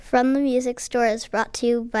From the Music Store is brought to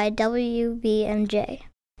you by WBMJ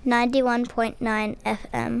 91.9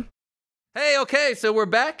 FM. Hey, okay, so we're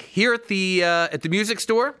back here at the Music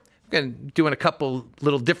Store. We're doing a couple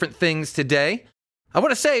little different things today. I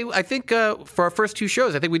want to say, I think for our first two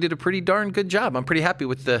shows, I think we did a pretty darn good job. I'm pretty happy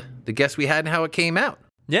with the guests we had and how it came out.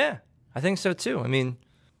 Yeah, I think so too. I mean,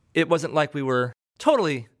 it wasn't like we were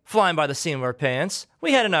totally flying by the seat of our pants.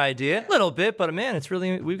 We had an idea, a little bit, but man,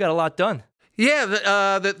 we've got a lot done. Yeah,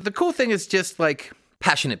 the cool thing is just like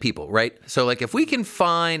passionate people, right? So like if we can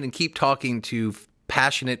find and keep talking to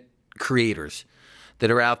passionate creators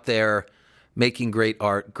that are out there making great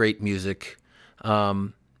art, great music,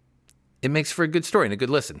 it makes for a good story and a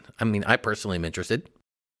good listen. I mean, I personally am interested.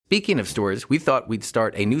 Speaking of stories, we thought we'd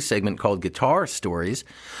start a new segment called Guitar Stories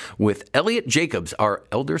with Eliot Jacobs, our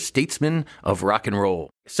elder statesman of rock and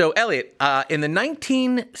roll. So, Eliot, in the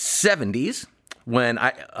 1970s, when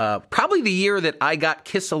probably the year that I got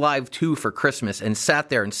Kiss Alive 2 for Christmas and sat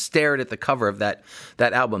there and stared at the cover of that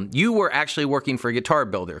album, you were actually working for a guitar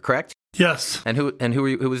builder, correct? Yes. And who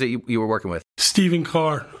was it you were working with? Stephen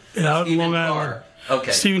Carr out in Long Island.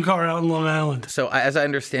 Okay. Stephen Carr out in Long Island. So as I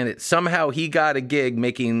understand it, somehow he got a gig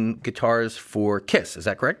making guitars for Kiss. Is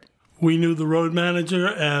that correct? We knew the road manager,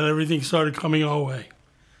 and everything started coming our way.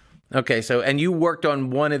 Okay, and you worked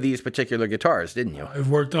on one of these particular guitars, didn't you? I've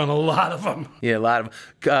worked on a lot of them. Yeah, a lot of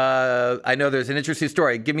them. I know there's an interesting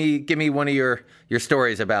story. Give me one of your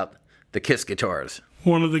stories about the Kiss guitars.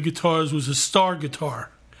 One of the guitars was a star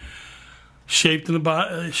guitar, shaped in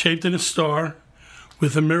a star,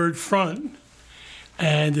 with a mirrored front,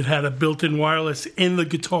 and it had a built-in wireless in the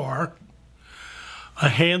guitar, a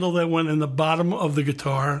handle that went in the bottom of the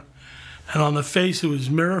guitar, and on the face it was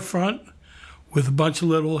mirror front with a bunch of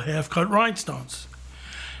little half-cut rhinestones.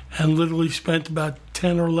 And literally spent about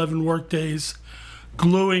 10 or 11 work days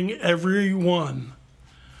gluing every one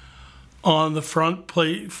on the front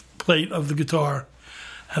plate of the guitar.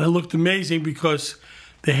 And it looked amazing because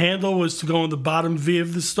the handle was to go in the bottom V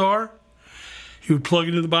of the star. He would plug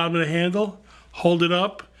it in the bottom of the handle, hold it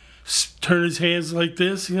up, turn his hands like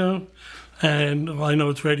this, and well, I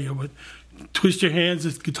know it's radio, but twist your hands,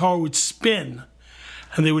 the guitar would spin,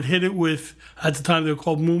 and they would hit it with, at the time they were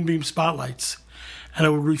called moonbeam spotlights, and it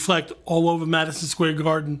would reflect all over Madison Square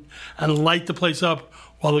Garden and light the place up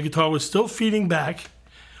while the guitar was still feeding back,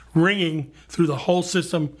 ringing through the whole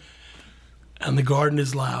system, and the garden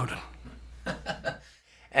is loud.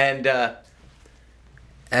 And that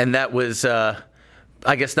was,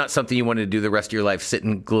 I guess, not something you wanted to do the rest of your life,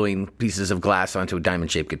 sitting gluing pieces of glass onto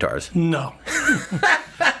diamond-shaped guitars. No.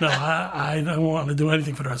 No, I don't want to do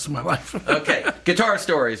anything for the rest of my life. Okay. Guitar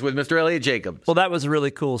Stories with Mr. Eliot Jacobs. Well, that was a really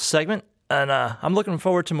cool segment, and I'm looking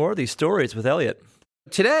forward to more of these stories with Eliot.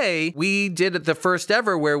 Today, we did the first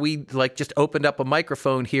ever where we just opened up a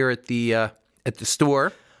microphone here at the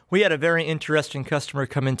store. We had a very interesting customer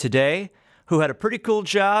come in today who had a pretty cool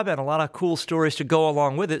job and a lot of cool stories to go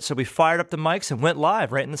along with it, so we fired up the mics and went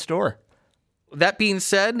live right in the store. That being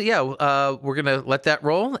said, we're going to let that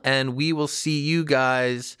roll, and we will see you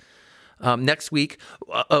guys next week.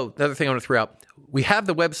 Another thing I want to throw out. We have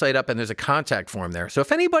the website up, and there's a contact form there. So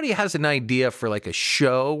if anybody has an idea for like a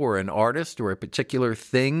show or an artist or a particular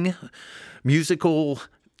thing, musical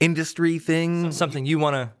industry thing. Something you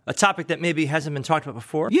want a topic that maybe hasn't been talked about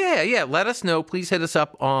before? Yeah. Let us know. Please hit us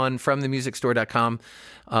up on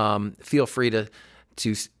FromTheMusicStore.com. Feel free to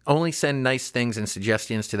only send nice things and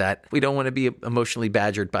suggestions to that. We don't want to be emotionally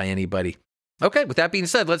badgered by anybody. Okay, with that being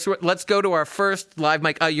said, let's go to our first live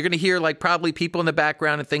mic. You're going to hear probably people in the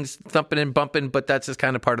background and things thumping and bumping, but that's just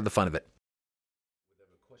kind of part of the fun of it.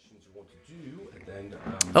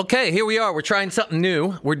 Okay, here we are. We're trying something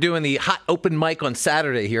new. We're doing the hot open mic on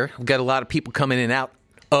Saturday here. We've got a lot of people coming in and out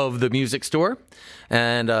of the music store.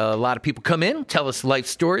 And a lot of people come in, tell us life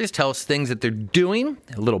stories, tell us things that they're doing,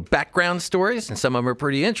 little background stories, and some of them are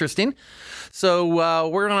pretty interesting. So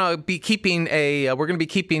we're going to be keeping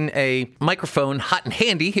a microphone hot and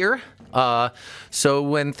handy here. So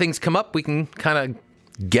when things come up, we can kind of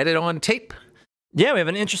get it on tape. Yeah, we have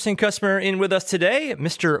an interesting customer in with us today,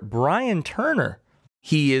 Mr. Bryan Turner.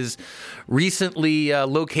 He is recently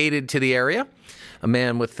located to the area, a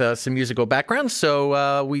man with some musical background.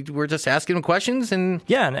 So we're just asking him questions. And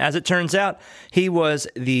as it turns out, he was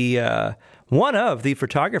the one of the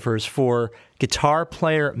photographers for Guitar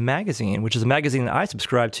Player magazine, which is a magazine that I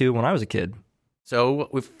subscribed to when I was a kid. So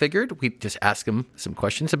we figured we'd just ask him some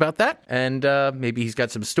questions about that. And maybe he's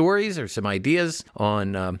got some stories or some ideas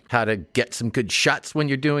on how to get some good shots when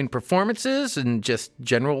you're doing performances and just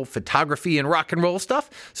general photography and rock and roll stuff.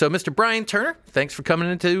 So Mr. Bryan Turner, thanks for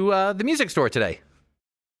coming into the music store today.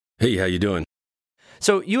 Hey, how you doing?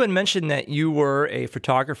 So you had mentioned that you were a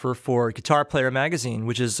photographer for Guitar Player magazine,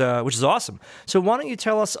 which is awesome. So why don't you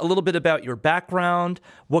tell us a little bit about your background,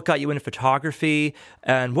 what got you into photography,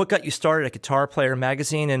 and what got you started at Guitar Player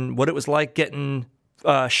magazine, and what it was like getting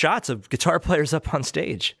shots of guitar players up on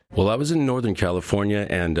stage? Well, I was in Northern California,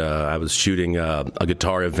 and I was shooting a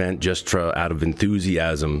guitar event just out of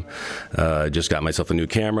enthusiasm. Just got myself a new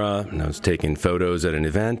camera, and I was taking photos at an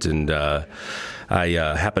event, and I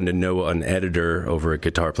happened to know an editor over at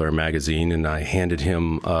Guitar Player magazine, and I handed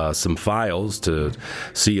him some files to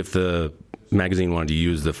see if the magazine wanted to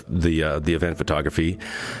use the event photography,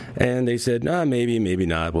 and they said, maybe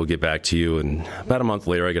not, we'll get back to you. And about a month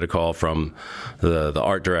later, I get a call from the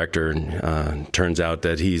art director, and turns out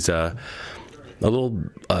that he's a little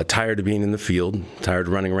tired of being in the field, tired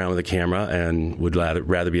of running around with a camera, and would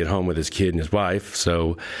rather be at home with his kid and his wife.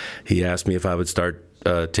 So he asked me if I would start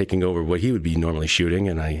taking over what he would be normally shooting,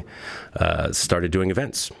 and I started doing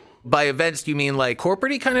events. By events, do you mean like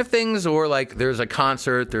corporate-y kind of things, or like there's a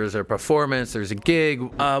concert, there's a performance, there's a gig?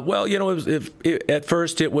 Well, at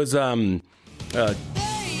first it was the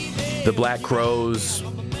Black Crowes,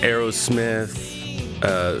 Aerosmith,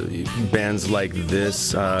 bands like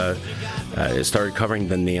this. I started covering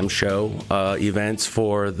the NAMM show events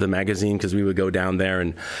for the magazine, because we would go down there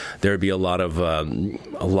and there would be a lot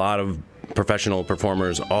of professional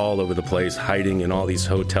performers all over the place, hiding in all these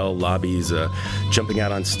hotel lobbies, jumping out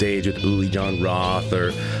on stage with Uli John Roth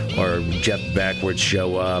or Jeff Beck would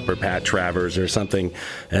show up, or Pat Travers or something.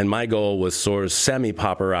 And my goal was sort of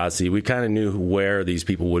semi-paparazzi. We kind of knew where these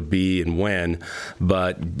people would be and when,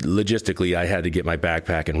 but logistically I had to get my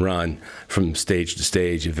backpack and run from stage to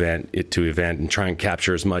stage, event to event, and try and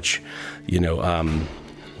capture as much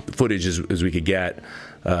footage as we could get.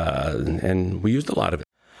 And we used a lot of it.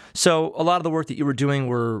 So a lot of the work that you were doing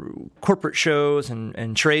were corporate shows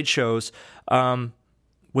and trade shows.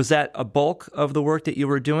 Was that a bulk of the work that you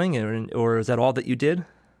were doing, or is that all that you did?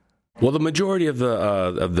 Well, the majority of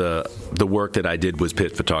the work that I did was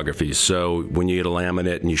pit photography. So when you get a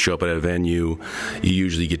laminate and you show up at a venue, you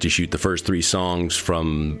usually get to shoot the first 3 songs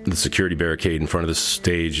from the security barricade in front of the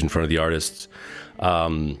stage, in front of the artists.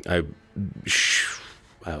 I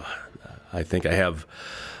think I have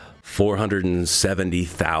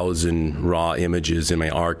 470,000 raw images in my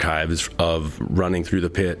archives of running through the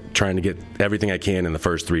pit, trying to get everything I can in the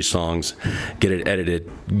first 3 songs, get it edited,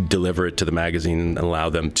 deliver it to the magazine, and allow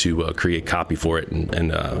them to create copy for it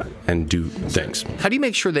and do things. How do you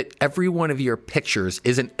make sure that every one of your pictures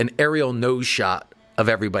isn't an aerial nose shot of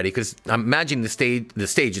everybody? Because I'm imagining the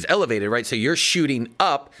stage is elevated, right? So you're shooting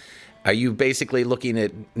up. Are you basically looking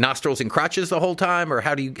at nostrils and crotches the whole time, or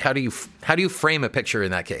how do you frame a picture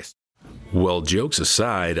in that case? Well, jokes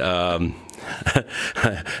aside, there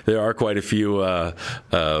are quite a few rock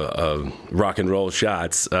and roll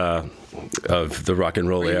shots of the rock and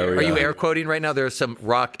roll area. Are you air quoting right now? There are some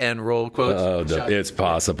rock and roll quotes. It's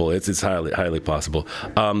possible. It's highly possible.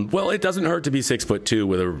 Well, it doesn't hurt to be 6'2"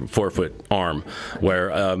 with a 4-foot arm.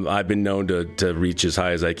 Where I've been known to reach as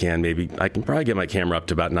high as I can. Maybe I can probably get my camera up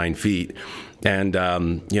to about 9 feet. And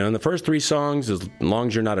in the first 3 songs, as long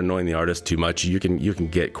as you're not annoying the artist too much, you can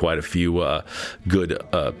get quite a few good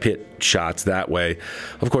pit shots that way.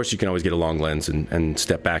 Of course, you can always get a long lens and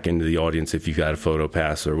step back into the audience if you've got a photo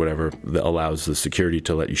pass or whatever that allows the security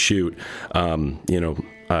to let you shoot.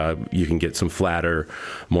 You can get some flatter,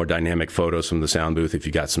 more dynamic photos from the sound booth if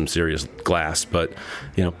you got some serious glass. But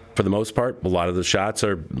for the most part, a lot of the shots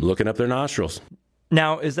are looking up their nostrils.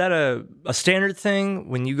 Now, is that a standard thing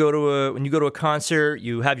when you go to a concert?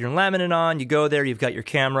 You have your laminate on, you go there, you've got your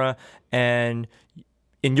camera, and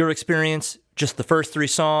in your experience, just the first 3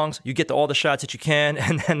 songs, you get to all the shots that you can,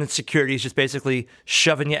 and then the security is just basically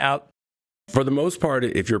shoving you out? For the most part,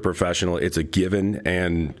 if you're a professional, it's a given,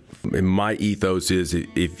 and my ethos is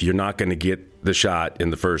if you're not going to get the shot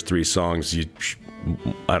in the first 3 songs,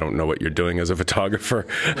 I don't know what you're doing as a photographer.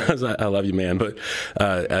 I love you, man. But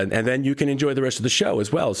and then you can enjoy the rest of the show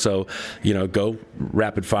as well. So, go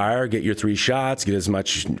rapid fire, get your 3 shots, get as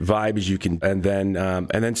much vibe as you can, and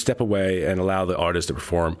then step away and allow the artist to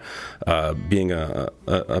perform. Being a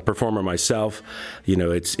performer myself,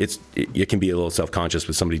 it can be a little self-conscious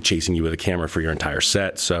with somebody chasing you with a camera for your entire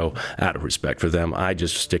set. So, out of respect for them, I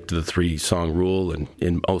just stick to the 3-song rule. And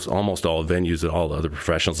in almost all venues and all the other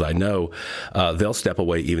professionals I know, they'll step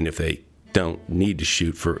away even if they don't need to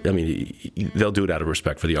shoot they'll do it out of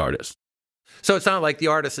respect for the artist. So it's not like the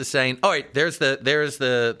artist is saying, all right, there's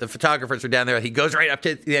the photographers are down there. He goes right up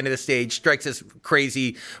to the end of the stage, strikes this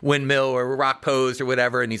crazy windmill or rock pose or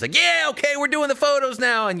whatever, and he's like, yeah, okay, we're doing the photos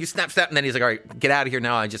now. And you snap, and then he's like, all right, get out of here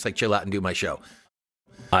now. I just chill out and do my show.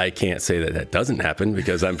 I can't say that doesn't happen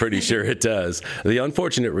because I'm pretty sure it does. The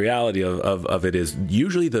unfortunate reality of it is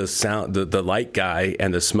usually the sound, the light guy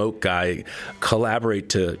and the smoke guy collaborate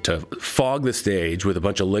to fog the stage with a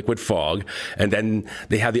bunch of liquid fog, and then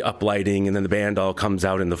they have the uplighting, and then the band all comes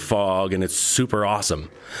out in the fog, and it's super awesome.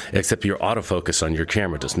 Except your autofocus on your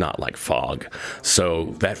camera does not like fog.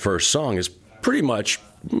 So that first song is pretty much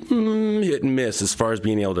hit and miss as far as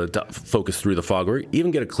being able to focus through the fog or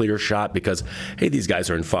even get a clear shot because, hey, these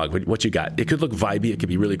guys are in fog. But what you got? It could look vibey. It could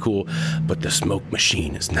be really cool. But the smoke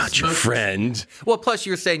machine is not your friend. Well, plus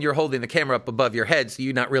you're saying you're holding the camera up above your head, so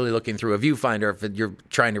you're not really looking through a viewfinder if you're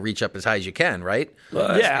trying to reach up as high as you can, right?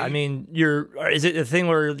 Yeah, I mean, is it a thing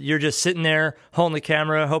where you're just sitting there holding the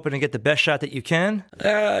camera, hoping to get the best shot that you can?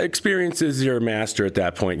 Experience is your master at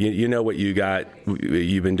that point. You know what you got.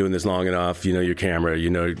 You've been doing this long enough. You know your camera.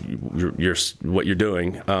 You know what you're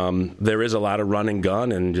doing. There is a lot of run and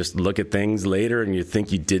gun and just look at things later and you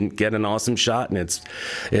think you didn't get an awesome shot and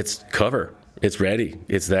it's cover. It's ready.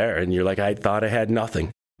 It's there. And you're like, I thought I had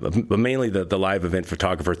nothing. But mainly the live event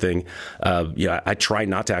photographer thing, I try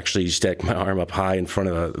not to actually stick my arm up high in front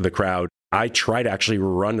of the crowd. I try to actually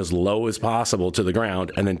run as low as possible to the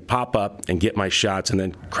ground and then pop up and get my shots and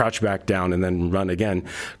then crouch back down and then run again.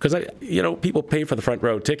 Because, people pay for the front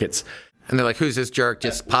row tickets. And they're like, who's this jerk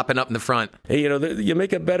just popping up in the front? Hey, you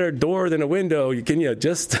make a better door than a window. You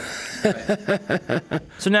just...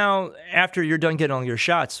 So now, after you're done getting all your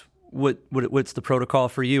shots, what's the protocol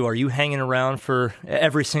for you? Are you hanging around for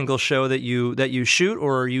every single show that you shoot,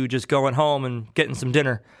 or are you just going home and getting some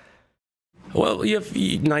dinner? Well,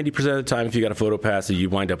 90% of the time, if you got a photo pass, you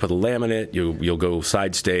wind up with a laminate. You'll go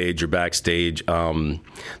side stage or backstage. The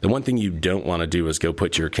one thing you don't want to do is go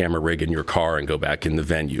put your camera rig in your car and go back in the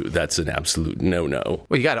venue. That's an absolute no-no.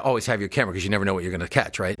 Well, you got to always have your camera because you never know what you're going to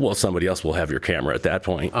catch, right? Well, somebody else will have your camera at that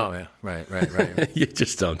point. Oh, yeah. Right. You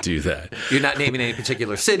just don't do that. You're not naming any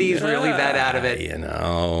particular cities. We're going to leave that out of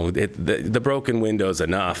it. The broken window's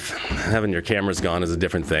enough. Having your cameras gone is a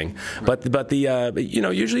different thing. But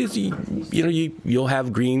usually it's, you'll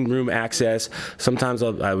have green room access. Sometimes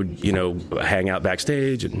I would hang out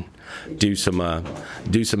backstage and do some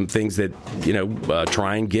things that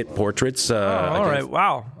try and get portraits. All right.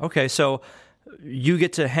 Wow. Okay. So you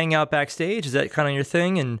get to hang out backstage. Is that kind of your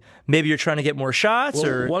thing? And maybe you're trying to get more shots?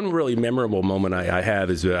 Or one really memorable moment I have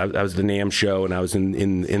is I was at the NAMM show and I was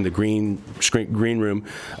in the green room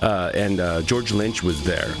and George Lynch was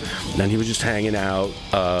there and he was just hanging out,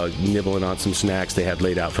 nibbling on some snacks they had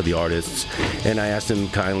laid out for the artists. And I asked him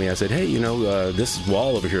kindly, I said, hey, this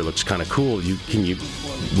wall over here looks kind of cool.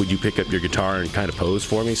 Would you pick up your guitar and kind of pose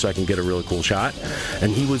for me so I can get a really cool shot?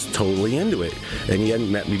 And he was totally into it. And he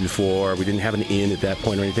hadn't met me before. We didn't have an in at that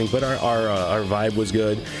point or anything, but our vibe was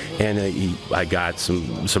good. And I got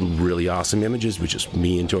some really awesome images with just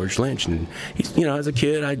me and George Lynch. And he's, as a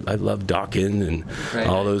kid, I loved Dawkins and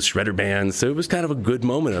all those shredder bands. So it was kind of a good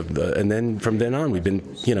moment and then from then on, we've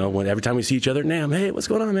been, every time we see each other, NAMM, hey, what's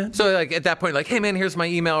going on, man? So like at that point, like, hey man, here's my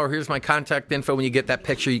email or here's my contact info. When you get that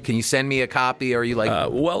picture, can you send me a copy? Or are you like?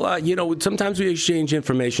 Sometimes we exchange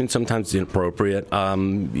information, sometimes it's inappropriate.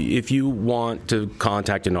 If you want to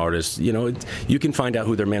contact an artist, you can find out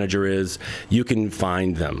who their manager is. You can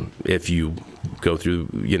find them if you go through,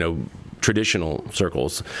 traditional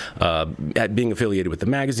circles. Being affiliated with the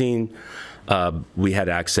magazine, we had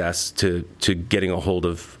access to getting a hold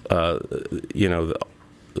of,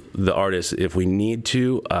 the artists if we need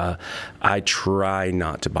to. I try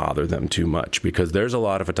not to bother them too much because there's a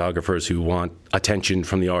lot of photographers who want attention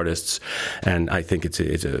from the artists, and I think it's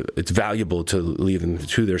valuable to leave them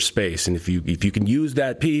to their space. And if you can use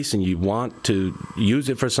that piece and you want to use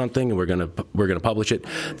it for something, and we're gonna publish it,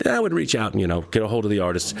 then I would reach out and get a hold of the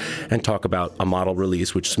artists and talk about a model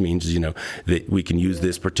release, which means that we can use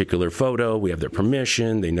this particular photo. We have their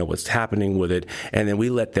permission. They know what's happening with it, and then we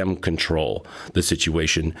let them control the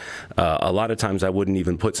situation. A lot of times I wouldn't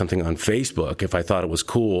even put something on Facebook. If I thought it was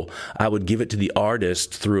cool, I would give it to the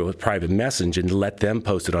artist through a private message and let them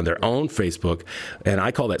post it on their own Facebook. And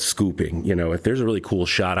I call that scooping. If there's a really cool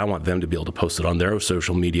shot, I want them to be able to post it on their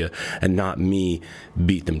social media and not me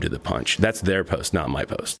beat them to the punch. That's their post, not my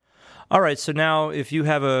post. All right, so now if you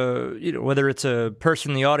have whether it's a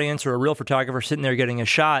person in the audience or a real photographer sitting there getting a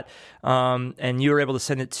shot, and you're able to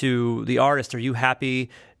send it to the artist, are you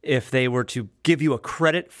happy if they were to give you a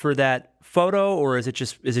credit for that photo, or is it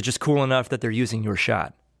just cool enough that they're using your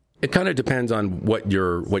shot? It kind of depends on what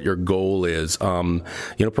your goal is.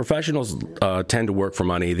 Professionals tend to work for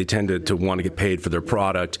money. They tend to want to get paid for their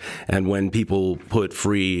product. And when people put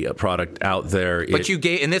free product out there, but you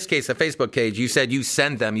gave, in this case, a Facebook page. You said you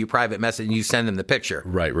send them, you private message, and you send them the picture.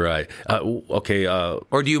 Right. Okay.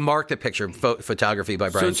 Or do you mark the picture photography by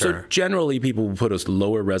Bryan Turner? So generally, people will put a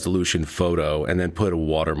lower resolution photo and then put a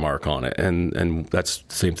watermark on it, and that's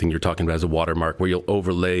the same thing you're talking about as a watermark, where you'll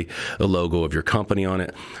overlay a logo of your company on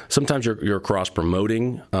it. Sometimes you're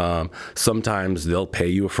cross-promoting. Sometimes they'll pay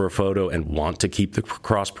you for a photo and want to keep the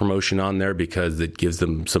cross-promotion on there because it gives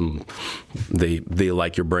them they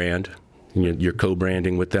like your brand. You're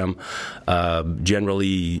co-branding with them.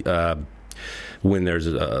 Generally, when there's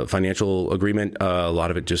a financial agreement, a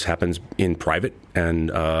lot of it just happens in private,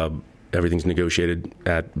 and everything's negotiated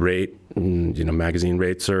at rate. Magazine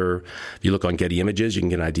rates are, if you look on Getty Images, you can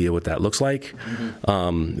get an idea what that looks like.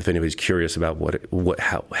 Mm-hmm. If anybody's curious about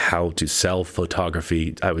how to sell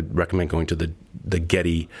photography, I would recommend going to the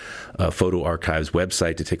Getty Photo Archives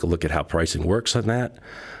website to take a look at how pricing works on that.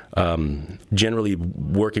 Generally,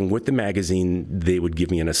 working with the magazine, they would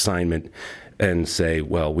give me an assignment and say,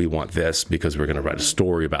 well, we want this because we're going to write a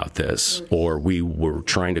story about this, or we were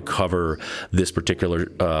trying to cover this particular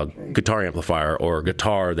guitar amplifier or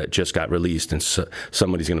guitar that just got released, and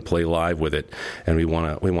somebody's going to play live with it, and we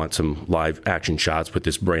want some live action shots with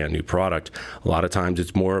this brand new product. A lot of times,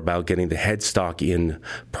 it's more about getting the headstock in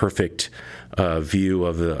perfect view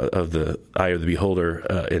of the eye of the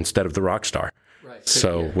beholder instead of the rock star.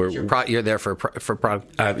 So you're there for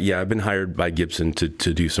product. I've been hired by Gibson to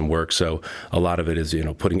do some work. So a lot of it is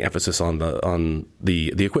putting emphasis on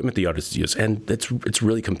the equipment the artists use, and it's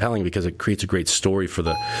really compelling because it creates a great story for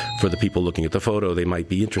the people looking at the photo. They might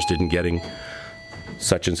be interested in getting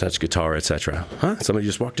such and such guitar, etc. Somebody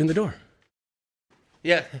just walked in the door.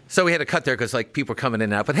 Yeah, so we had to cut there because people are coming in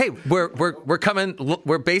and out. But hey, we're coming.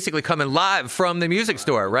 We're basically coming live from the music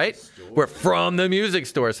store, right? We're from the music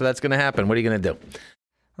store, so that's going to happen. What are you going to do?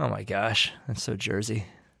 Oh my gosh, that's so Jersey.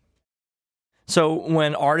 So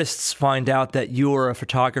when artists find out that you're a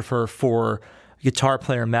photographer for Guitar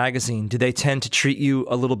Player magazine, do they tend to treat you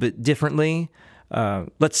a little bit differently?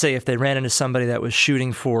 Let's say if they ran into somebody that was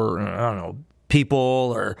shooting for, I don't know, People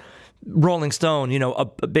or Rolling Stone,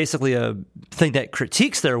 basically a thing that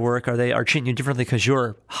critiques their work, are they treating you differently because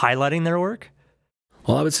you're highlighting their work?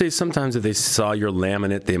 Well, I would say sometimes if they saw your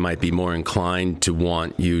laminate, they might be more inclined to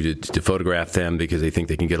want you to photograph them because they think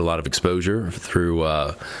they can get a lot of exposure through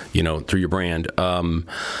your brand.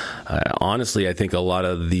 Honestly, I think a lot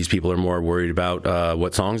of these people are more worried about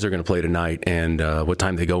what songs they're going to play tonight and what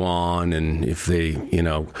time they go on, and if they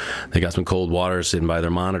got some cold water sitting by their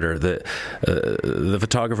monitor. The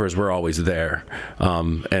photographers were always there,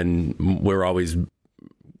 and we're always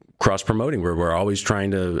cross-promoting. We're always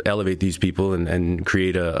trying to elevate these people and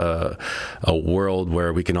create a world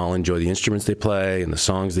where we can all enjoy the instruments they play and the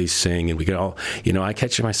songs they sing, and we can all, I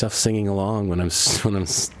catch myself singing along when I'm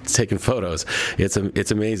taking photos.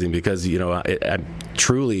 It's amazing because I'm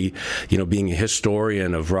truly, being a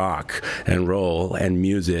historian of rock and roll and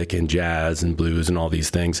music and jazz and blues and all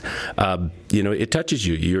these things. It touches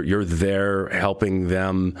you. You're there helping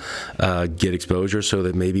them get exposure so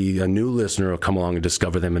that maybe a new listener will come along and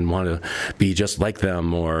discover them and want to be just like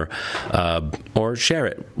them, or share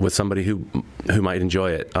it with somebody who might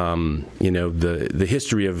enjoy it. The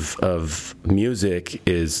history of music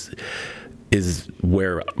is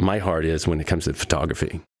where my heart is when it comes to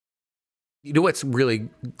photography. What's really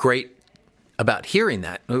great about hearing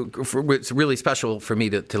that, what's really special for me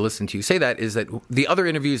to listen to you say that, is that the other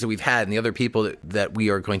interviews that we've had and the other people that we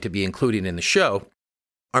are going to be including in the show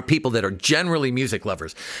are people that are generally music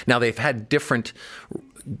lovers. Now, they've had different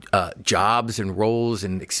jobs and roles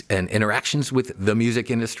and interactions with the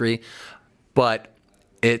music industry, but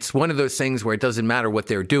it's one of those things where it doesn't matter what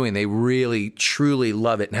they're doing. They really, truly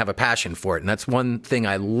love it and have a passion for it. And that's one thing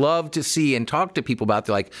I love to see and talk to people about.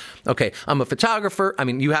 They're like, okay, I'm a photographer. I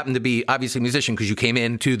mean, you happen to be obviously a musician because you came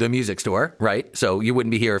into the music store, right? So you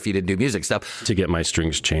wouldn't be here if you didn't do music stuff. To get my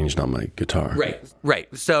strings changed on my guitar. Right.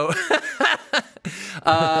 So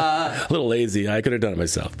a little lazy. I could have done it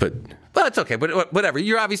myself, but... Well, it's okay, but whatever.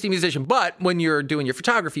 You're obviously a musician, but when you're doing your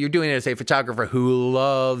photography, you're doing it as a photographer who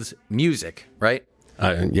loves music, right?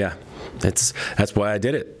 Yeah, that's why I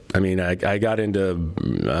did it. I mean, I got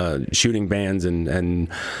into shooting bands, and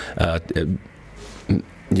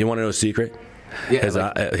you want to know a secret?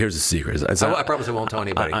 Yeah. Here's a secret. I promise I won't tell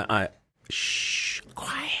anybody. Shh,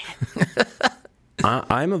 quiet.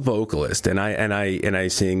 I'm a vocalist, and I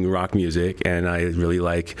sing rock music, and I really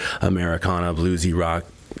like Americana, bluesy rock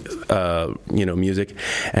music.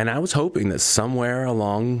 And I was hoping that somewhere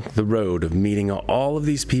along the road of meeting all of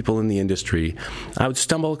these people in the industry, I would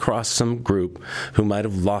stumble across some group who might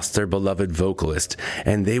have lost their beloved vocalist,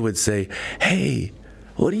 and they would say, "Hey,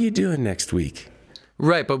 what are you doing next week?"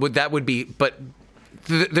 Right, but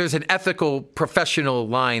there's an ethical, professional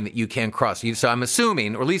line that you can't cross. So I'm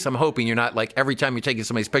assuming, or at least I'm hoping, you're not like every time you're taking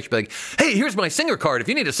somebody's picture, be like, "Hey, here's my singer card. If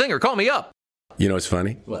you need a singer, call me up." You know what's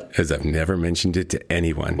funny? What? Is I've never mentioned it to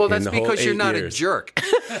anyone. Well, that's in the because whole you're 8 not years. a jerk.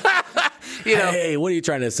 Hey, what are you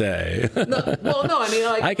trying to say?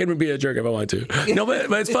 I can be a jerk if I want to. No, but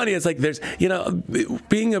it's funny. It's like there's,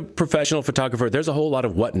 being a professional photographer, there's a whole lot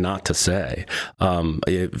of what not to say.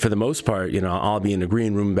 For the most part, I'll be in a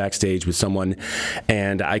green room backstage with someone,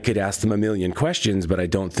 and I could ask them a million questions, but I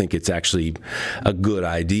don't think it's actually a good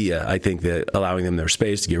idea. I think that allowing them their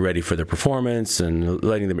space to get ready for their performance and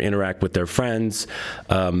letting them interact with their friends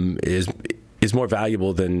is more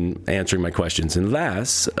valuable than answering my questions,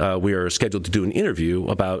 unless we are scheduled to do an interview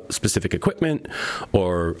about specific equipment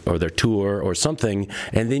or their tour or something,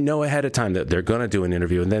 and they know ahead of time that they're going to do an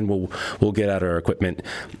interview, and then we'll get out our equipment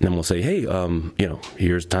and we'll say, "Hey,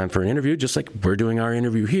 here's time for an interview," just like we're doing our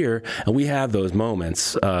interview here, and we have those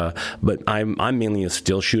moments. But I'm mainly a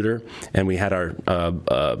still shooter, and we had a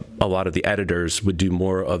lot of the editors would do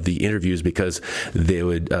more of the interviews because they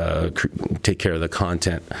would take care of the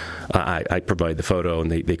content. I provide the photo,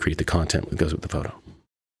 and they create the content that goes with the photo.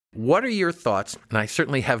 What are your thoughts, and I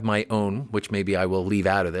certainly have my own, which maybe I will leave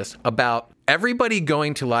out of this, about everybody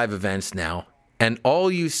going to live events now, and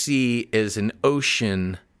all you see is an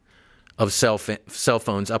ocean of cell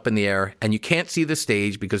phones up in the air, and you can't see the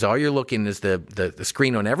stage because all you're looking is the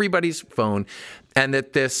screen on everybody's phone, and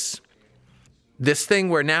that this thing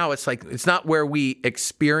where now it's like, it's not where we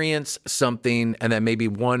experience something and then maybe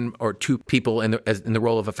one or two people in the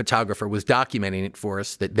role of a photographer was documenting it for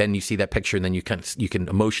us, that then you see that picture and then you can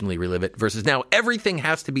emotionally relive it, versus now everything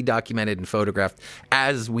has to be documented and photographed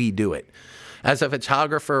as we do it. As a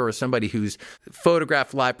photographer or somebody who's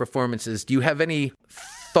photographed live performances, do you have any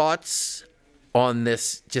thoughts on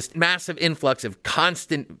this just massive influx of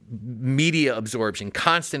constant media absorption,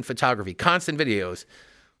 constant photography, constant videos?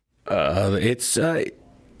 It's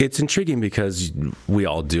intriguing because we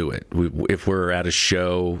all do it. If we're at a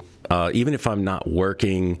show, even if I'm not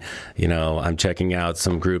working, I'm checking out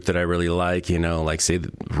some group that I really like, like say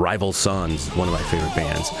the Rival Sons, one of my favorite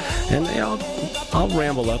bands, and I'll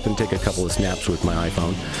ramble up and take a couple of snaps with my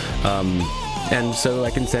iPhone. And so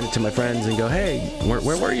I can send it to my friends and go, "Hey, where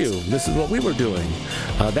were you? This is what we were doing."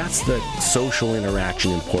 That's the social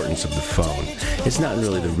interaction importance of the phone. It's not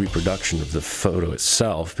really the reproduction of the photo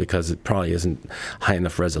itself, because it probably isn't high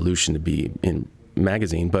enough resolution to be in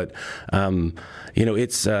magazine, but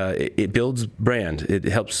it builds brand. It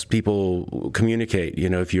helps people communicate.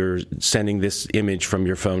 If you're sending this image from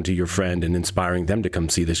your phone to your friend and inspiring them to come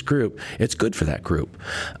see this group, it's good for that group.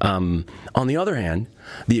 On the other hand,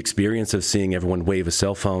 the experience of seeing everyone wave a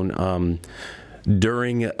cell phone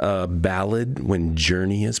during a ballad when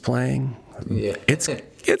Journey is playing,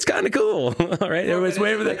 it's kind of cool. All right, everybody's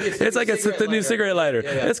waving. It's like the new cigarette lighter.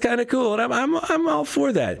 Yeah. It's kind of cool, and I'm all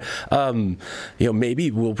for that.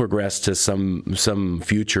 Maybe we'll progress to some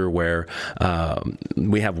future where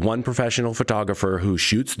we have one professional photographer who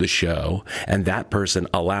shoots the show, and that person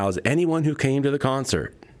allows anyone who came to the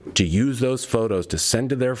concert to use those photos to send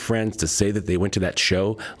to their friends to say that they went to that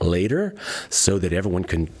show later, so that everyone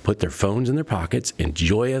can put their phones in their pockets,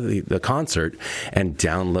 enjoy the concert, and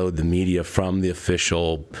download the media from the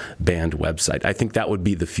official band website. I think that would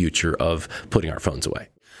be the future of putting our phones away.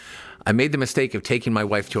 I made the mistake of taking my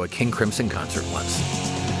wife to a King Crimson concert once.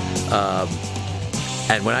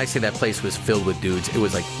 And when I say that place was filled with dudes, it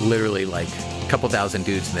was like literally like a couple thousand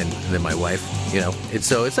dudes and then my wife,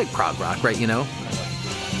 It's like prog rock, right,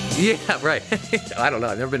 Yeah, right. I don't know.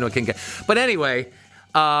 I've never been to a King. But anyway,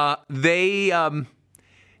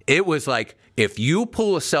 it was like, if you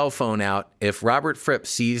pull a cell phone out, if Robert Fripp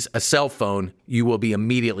sees a cell phone, you will be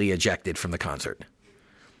immediately ejected from the concert.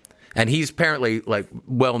 And he's apparently like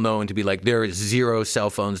well known to be like, there is zero cell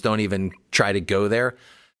phones. Don't even try to go there.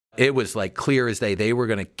 It was like clear as day. They were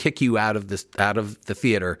going to kick you out of the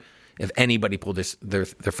theater if anybody pulled their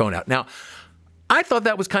phone out. Now, I thought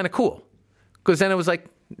that was kind of cool, because then it was like,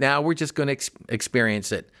 now we're just going to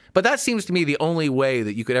experience it. But that seems to me the only way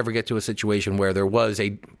that you could ever get to a situation where there was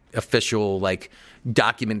a official, like,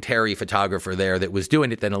 documentary photographer there that was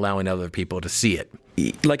doing it, then allowing other people to see it.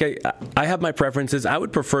 like I have my preferences. I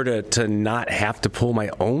would prefer to not have to pull my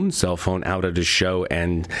own cell phone out at a show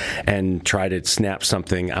and try to snap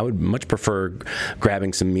something. I would much prefer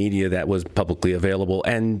grabbing some media that was publicly available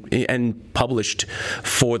and published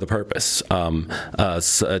for the purpose,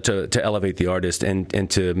 to elevate the artist and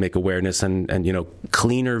to make awareness and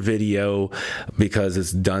cleaner video because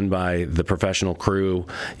it's done by the professional crew.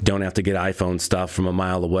 You don't have to get iPhone stuff from a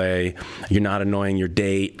mile away. You're not annoying your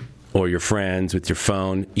date or your friends with your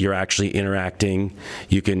phone. You're actually interacting.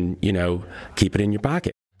 You can, keep it in your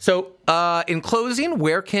pocket. So, in closing,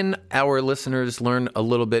 where can our listeners learn a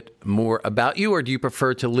little bit more about you, or do you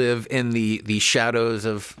prefer to live in the shadows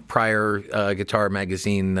of prior Guitar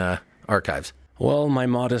Magazine archives? Well, my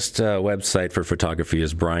modest website for photography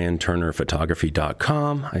is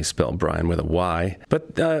bryanturnerphotography.com. I spell Bryan with a Y.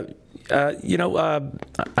 But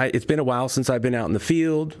it's been a while since I've been out in the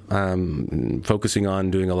field. I'm focusing on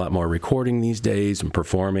doing a lot more recording these days and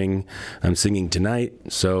performing. I'm singing tonight,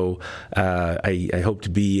 so I hope to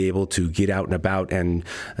be able to get out and about and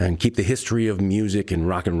keep the history of music and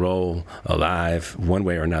rock and roll alive one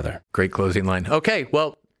way or another. Great closing line. Okay,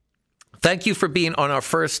 well, thank you for being on our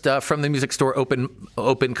first From the Music Store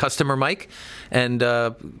open customer mic and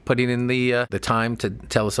putting in the time to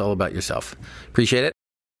tell us all about yourself. Appreciate it.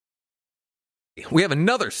 We have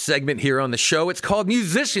another segment here on the show. It's called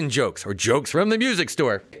Musician Jokes, or Jokes from the Music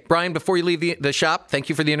Store. Bryan, before you leave the shop, thank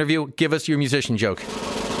you for the interview. Give us your musician joke.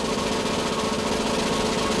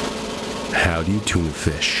 How do you tune a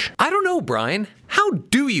fish? I don't know, Bryan. How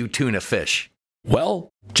do you tune a fish?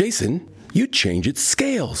 Well, Jason, you change its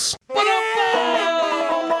scales.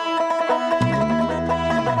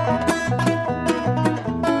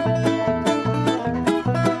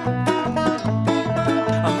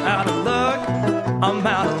 I'm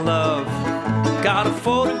out of love. Got a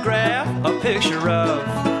photograph, a picture of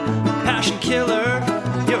passion killer.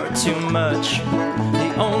 You're too much.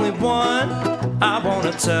 The only one I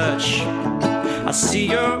wanna touch. I see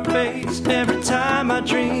your face every time I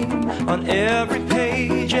dream. On every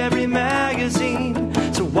page, every magazine.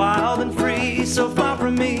 So wild and free, so far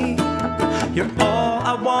from me. You're all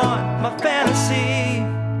I want, my fantasy.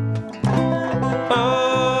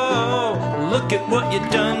 Oh, look at what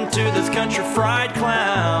you've done to this country fried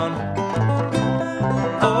clown.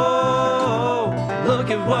 Oh,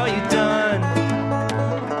 look at what you've done.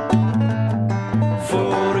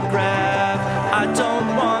 Photograph, I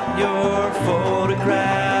don't want your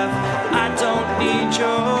photograph. I don't need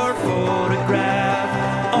your photograph.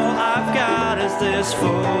 All I've got is this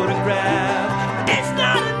photograph. It's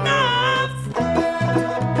not